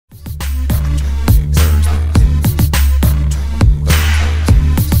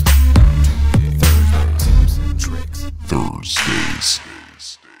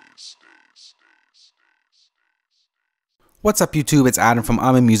What's up YouTube, it's Adam from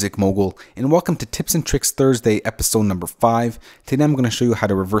I'm a Music Mogul, and welcome to Tips and Tricks Thursday episode number 5. Today I'm going to show you how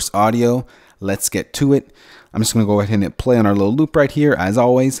to reverse audio. Let's get to it. I'm just going to go ahead and hit play on our little loop right here as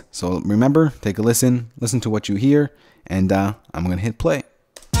always. So remember, take a listen to what you hear, and I'm going to hit play.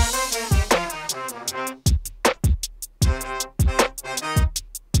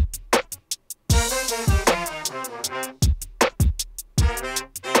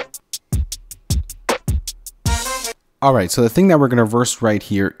 Alright, so the thing that we're going to reverse right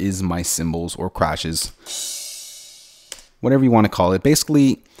here is my cymbals or crashes. Whatever you want to call it.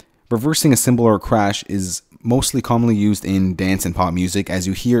 Basically, reversing a cymbal or a crash is mostly commonly used in dance and pop music. As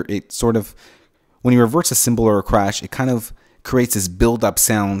you hear, it sort of, when you reverse a cymbal or a crash, it kind of creates this build-up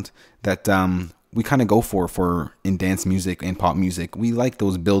sound that we kind of go for in dance music and pop music. We like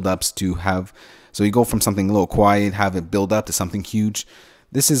those build-ups to have, so you go from something a little quiet, have it build up to something huge.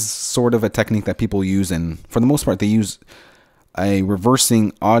 This is sort of a technique that people use, and for the most part, they use a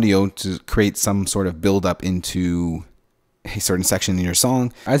reversing audio to create some sort of build-up into a certain section in your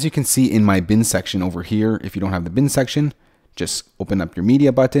song. As you can see in my bin section over here, if you don't have the bin section, just open up your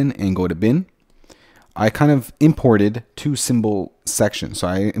media button and go to bin. I kind of imported 2 cymbal sections. So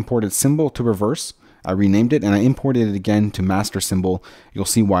I imported cymbal to reverse, I renamed it, and I imported it again to master cymbal. You'll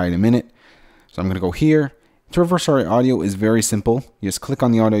see why in a minute. So I'm going to go here. To reverse our audio is very simple. You just click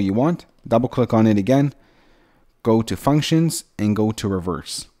on the audio you want, double click on it again, go to functions and go to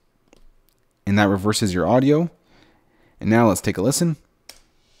reverse. And that reverses your audio. And now let's take a listen.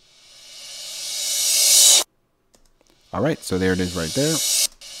 Alright, so there it is right there.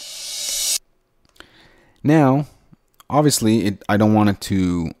 Now, obviously, I don't want it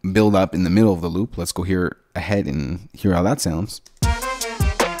to build up in the middle of the loop. Let's go here ahead and hear how that sounds.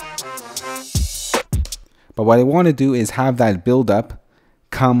 But what I want to do is have that build up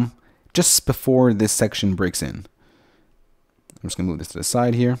come just before this section breaks in. I'm just going to move this to the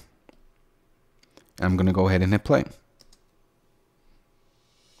side here. I'm going to go ahead and hit play.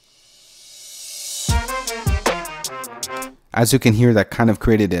 As you can hear, that kind of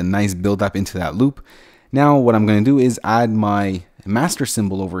created a nice build up into that loop. Now what I'm going to do is add my master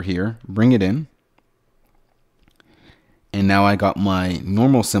cymbal over here, bring it in. And now I got my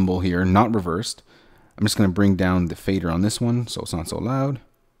normal cymbal here, not reversed. I'm just going to bring down the fader on this one so it's not so loud.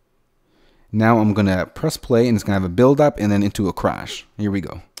 Now I'm going to press play and it's going to have a build up and then into a crash. Here we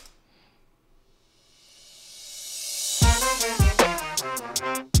go.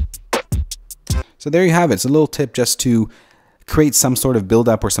 So there you have it. It's a little tip just to create some sort of build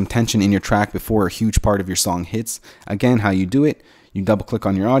up or some tension in your track before a huge part of your song hits. Again, how you do it, you double click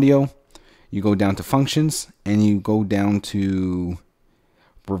on your audio, you go down to functions, and you go down to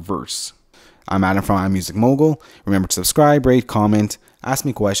reverse. I'm Adam from I'm a Music Mogul. Remember to subscribe, rate, comment, ask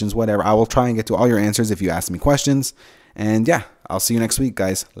me questions, whatever. I will try and get to all your answers if you ask me questions. And yeah, I'll see you next week,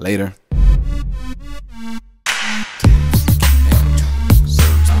 guys. Later.